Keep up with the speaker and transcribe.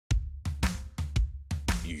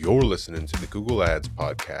You're listening to the Google Ads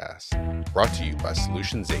Podcast, brought to you by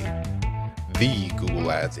Solutions 8, the Google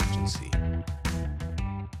Ads agency.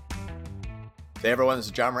 Hey everyone, this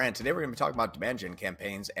is John Moran. Today we're going to be talking about demand gen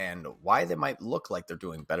campaigns and why they might look like they're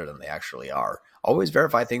doing better than they actually are. Always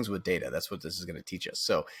verify things with data. That's what this is going to teach us.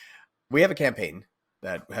 So we have a campaign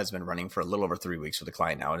that has been running for a little over 3 weeks with a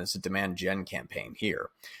client now, and it's a demand gen campaign here.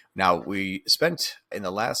 Now, we spent in the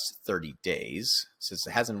last 30 days, since it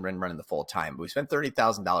hasn't been running the full time, but we spent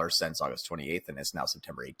 $30,000 since August 28th, and it's now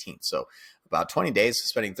September 18th. So about 20 days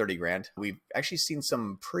spending 30 grand. We've actually seen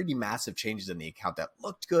some pretty massive changes in the account that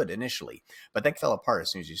looked good initially, but then fell apart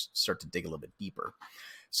as soon as you start to dig a little bit deeper.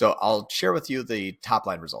 So I'll share with you the top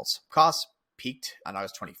line results. Costs peaked on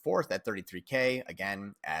August 24th at 33K,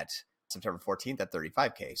 again at September 14th at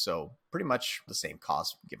 35K. So pretty much the same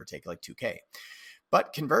cost, give or take like 2K.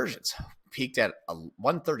 But conversions peaked at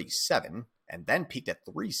 137 and then peaked at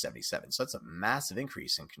 377. So that's a massive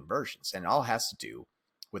increase in conversions. And it all has to do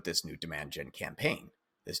with this new demand gen campaign.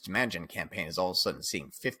 This demand gen campaign is all of a sudden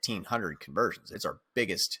seeing 1,500 conversions. It's our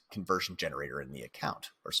biggest conversion generator in the account,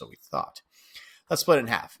 or so we thought. Let's split it in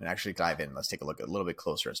half and actually dive in. Let's take a look a little bit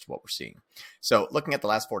closer as to what we're seeing. So looking at the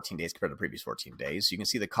last 14 days compared to the previous 14 days, you can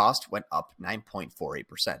see the cost went up 9.48%,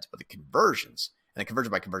 but the conversions and the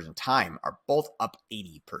conversion by conversion time are both up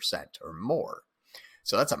 80% or more.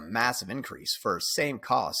 So that's a massive increase for same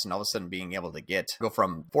cost, and all of a sudden being able to go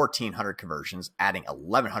from 1,400 conversions, adding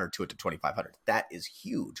 1,100 to it to 2,500. That is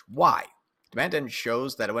huge. Why? Demand gen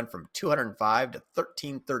shows that it went from 205 to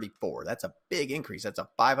 1334. That's a big increase. That's a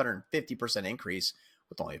 550% increase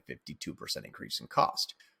with only a 52% increase in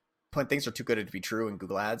cost. When things are too good to be true in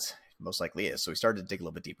Google Ads, most likely is. So we started to dig a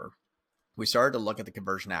little bit deeper. We started to look at the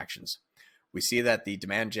conversion actions. We see that the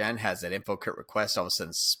demand gen has that info kit request all of a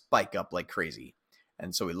sudden spike up like crazy.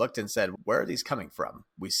 And so we looked and said, where are these coming from?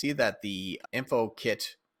 We see that the info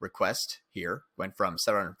kit request here went from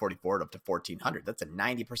 744 to up to 1,400. That's a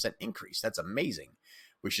 90% increase. That's amazing.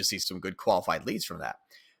 We should see some good qualified leads from that.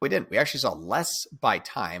 We didn't. We actually saw less by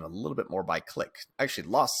time, a little bit more by click. I actually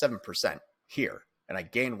lost 7% here, and I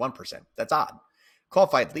gained 1%. That's odd.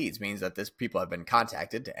 Qualified leads means that these people have been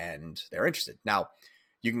contacted and they're interested. Now,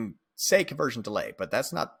 you can say conversion delay, but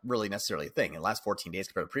that's not really necessarily a thing. In the last 14 days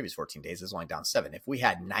compared to the previous 14 days, it's only down 7. If we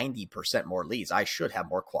had 90% more leads, I should have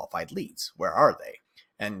more qualified leads. Where are they?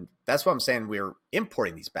 And that's what I'm saying. We're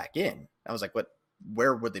importing these back in. I was like,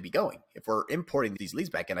 where would they be going? If we're importing these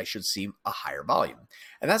leads back in, I should see a higher volume.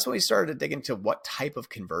 And that's when we started to dig into what type of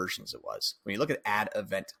conversions it was. When you look at ad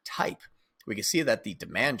event type, we can see that the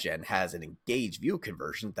demand gen has an engaged view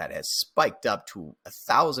conversion that has spiked up to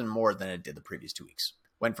 1,000 more than it did the previous 2 weeks.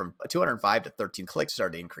 Went from 205 to 13 clicks,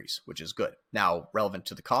 started to increase, which is good. Now, relevant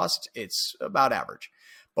to the cost, it's about average.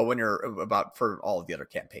 But when you're for all of the other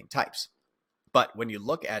campaign types. But when you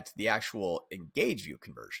look at the actual engage view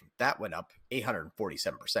conversion, that went up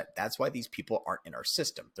 847%. That's why these people aren't in our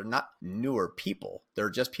system. They're not newer people. They're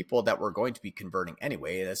just people that we're going to be converting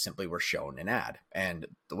anyway that simply were shown an ad. And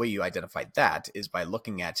the way you identify that is by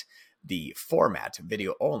looking at the format.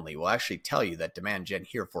 Video only will actually tell you that demand gen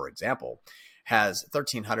here, for example, has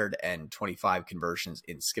 1,325 conversions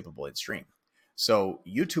in skippable in stream. So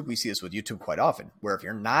YouTube, we see this with YouTube quite often, where if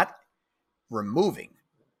you're not removing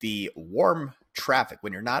the warm traffic,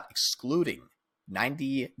 when you're not excluding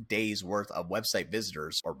 90 days worth of website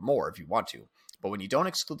visitors or more if you want to, but when you don't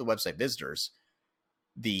exclude the website visitors,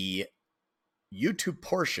 the YouTube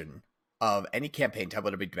portion of any campaign type,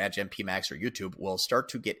 whether it be demand gen, PMax, or YouTube, will start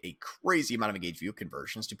to get a crazy amount of engaged view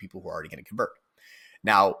conversions to people who are already going to convert.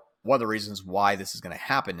 Now, one of the reasons why this is going to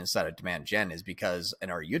happen inside of demand gen is because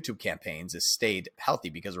in our YouTube campaigns, it's stayed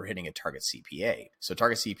healthy because we're hitting a target CPA. So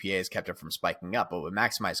target CPA has kept it from spiking up, but with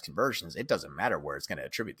maximized conversions, it doesn't matter where it's going to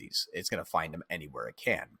attribute these. It's going to find them anywhere it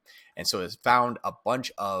can. And so it's found a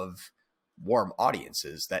bunch of warm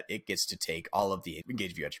audiences that it gets to take all of the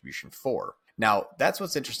engaged view attribution for. Now, that's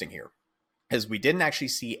what's interesting here. Is we didn't actually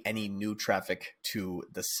see any new traffic to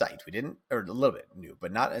the site. We didn't, or a little bit new,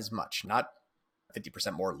 but not as much, not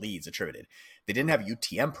 50% more leads attributed. They didn't have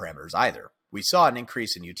UTM parameters either. We saw an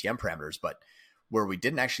increase in UTM parameters, but where we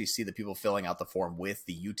didn't actually see the people filling out the form with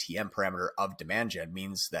the UTM parameter of demand gen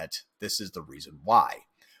means that this is the reason why.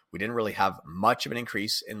 We didn't really have much of an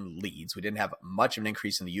increase in leads. We didn't have much of an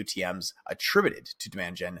increase in the UTMs attributed to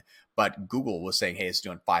demand gen, but Google was saying, hey, it's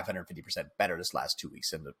doing 550% better this last 2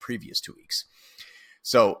 weeks than the previous 2 weeks.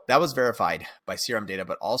 So that was verified by CRM data,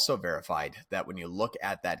 but also verified that when you look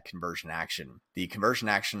at that conversion action, the conversion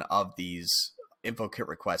action of these info kit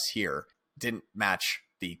requests here didn't match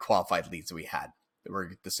the qualified leads that we had. They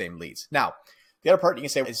were the same leads. Now, the other part you can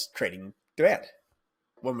say is creating demand.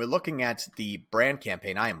 when we're looking at the brand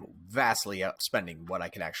campaign, I am vastly outspending what I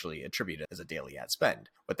can actually attribute as a daily ad spend.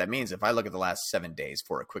 What that means, if I look at the last 7 days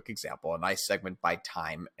for a quick example, and I segment by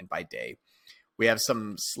time and by day, we have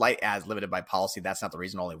some slight ads limited by policy. That's not the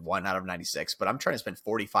reason, only 1 out of 96, but I'm trying to spend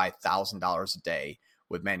 $45,000 a day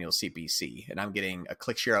with manual CPC, and I'm getting a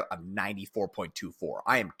click share of 94.24.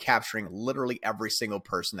 I am capturing literally every single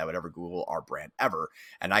person that would ever Google our brand ever,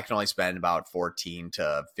 and I can only spend about $14,000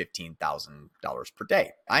 to $15,000 per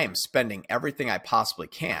day. I am spending everything I possibly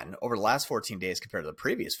can over the last 14 days compared to the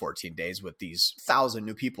previous 14 days. With these 1,000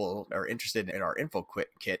 new people that are interested in our info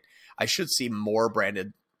kit, I should see more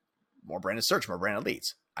branded search, more branded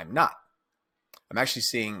leads. I'm not. I'm actually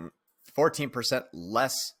seeing 14%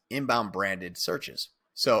 less inbound branded searches.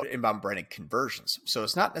 So inbound branded conversions. So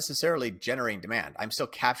it's not necessarily generating demand. I'm still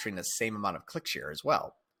capturing the same amount of click share as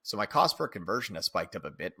well. So my cost per conversion has spiked up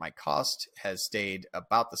a bit. My cost has stayed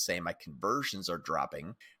about the same. My conversions are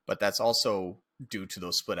dropping, but that's also due to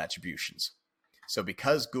those split attributions. So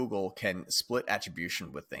because Google can split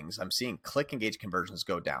attribution with things, I'm seeing click engage conversions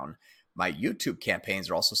go down. My YouTube campaigns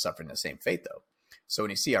are also suffering the same fate though. So when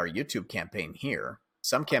you see our YouTube campaign here,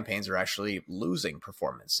 some campaigns are actually losing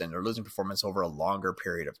performance, and they're losing performance over a longer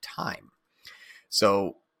period of time.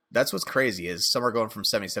 So that's what's crazy is some are going from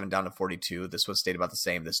 77 down to 42. This one stayed about the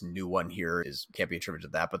same. This new one here can't be attributed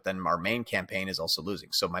to that, but then our main campaign is also losing.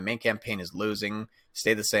 So my main campaign is losing,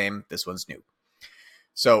 stay the same. This one's new.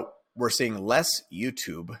 So we're seeing less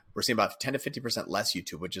YouTube. We're seeing about 10 to 50% less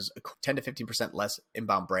YouTube, which is 10 to 15% less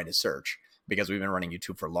inbound branded search, because we've been running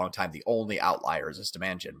YouTube for a long time. The only outlier is this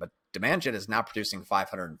demand gen, but demand gen is now producing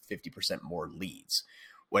 550% more leads.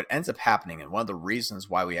 What ends up happening, and one of the reasons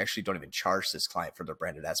why we actually don't even charge this client for their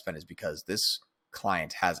branded ad spend, is because this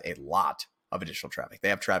client has a lot of additional traffic. They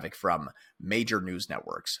have traffic from major news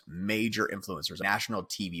networks, major influencers, national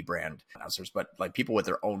TV brand announcers, but like people with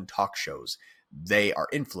their own talk shows. They are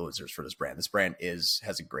influencers for this brand. This brand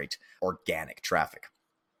has a great organic traffic.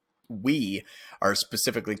 We are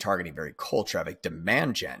specifically targeting very cold traffic.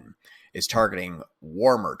 Demand gen is targeting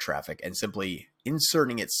warmer traffic and simply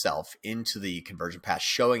inserting itself into the conversion path,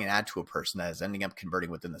 showing an ad to a person that is ending up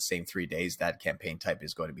converting within the same 3 days. That campaign type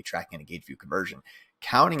is going to be tracking an engaged view conversion,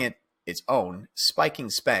 counting it its own, spiking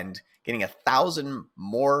spend, getting 1,000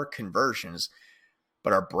 more conversions,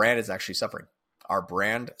 but our brand is actually suffering. Our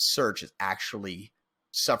brand search is actually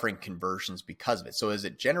suffering conversions because of it. So is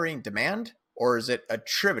it generating demand, or is it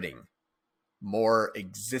attributing more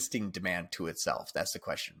existing demand to itself? That's the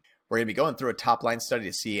question. We're going to be going through a top line study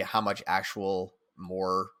to see how much actual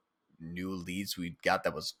more new leads we got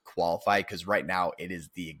that was qualified, because right now it is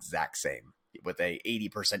the exact same. With a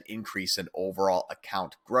 80% increase in overall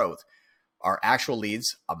account growth, our actual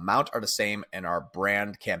leads amount are the same, and our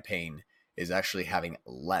brand campaign is actually having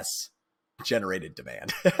less generated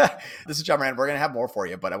demand. This is John Moran. We're going to have more for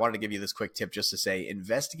you, but I wanted to give you this quick tip just to say,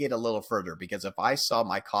 investigate a little further, because if I saw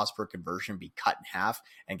my cost per conversion be cut in half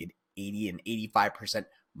and get 80 and 85%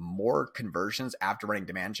 more conversions after running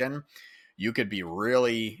demand gen, you could be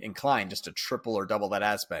really inclined just to triple or double that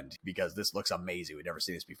ad spend, because this looks amazing. We've never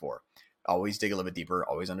seen this before. Always dig a little bit deeper,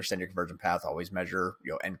 always understand your conversion path, always measure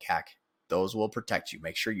NCAC. Those will protect you.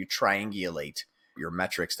 Make sure you triangulate your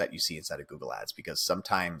metrics that you see inside of Google Ads, because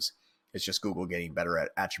sometimes it's just Google getting better at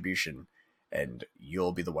attribution, and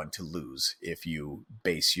you'll be the one to lose if you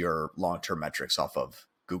base your long-term metrics off of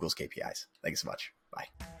Google's KPIs. Thanks so much. Bye.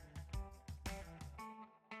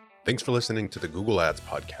 Thanks for listening to the Google Ads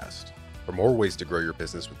podcast. For more ways to grow your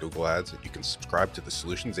business with Google Ads, you can subscribe to the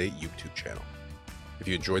Solutions 8 YouTube channel. If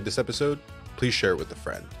you enjoyed this episode, please share it with a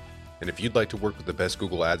friend. And if you'd like to work with the best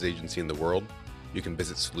Google Ads agency in the world, you can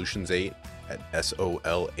visit Solutions 8 at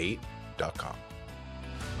sol8.com.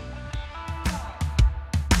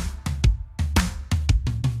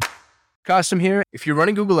 Custom here. If you're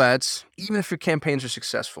running Google Ads, even if your campaigns are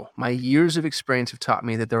successful, my years of experience have taught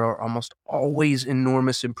me that there are almost always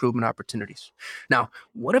enormous improvement opportunities. Now,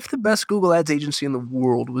 what if the best Google Ads agency in the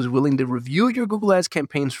world was willing to review your Google Ads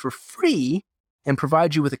campaigns for free and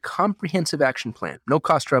provide you with a comprehensive action plan, no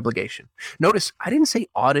cost or obligation? Notice, I didn't say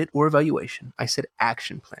audit or evaluation. I said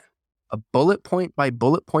action plan. A bullet point by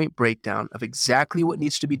bullet point breakdown of exactly what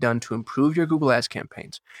needs to be done to improve your Google Ads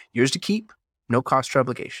campaigns. Yours to keep, no cost or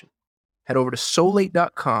obligation. Head over to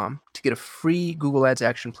sol8.com to get a free Google Ads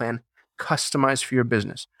action plan customized for your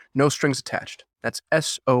business. No strings attached. That's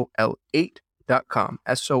sol8.com.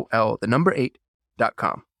 SOL, the number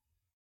 8.com.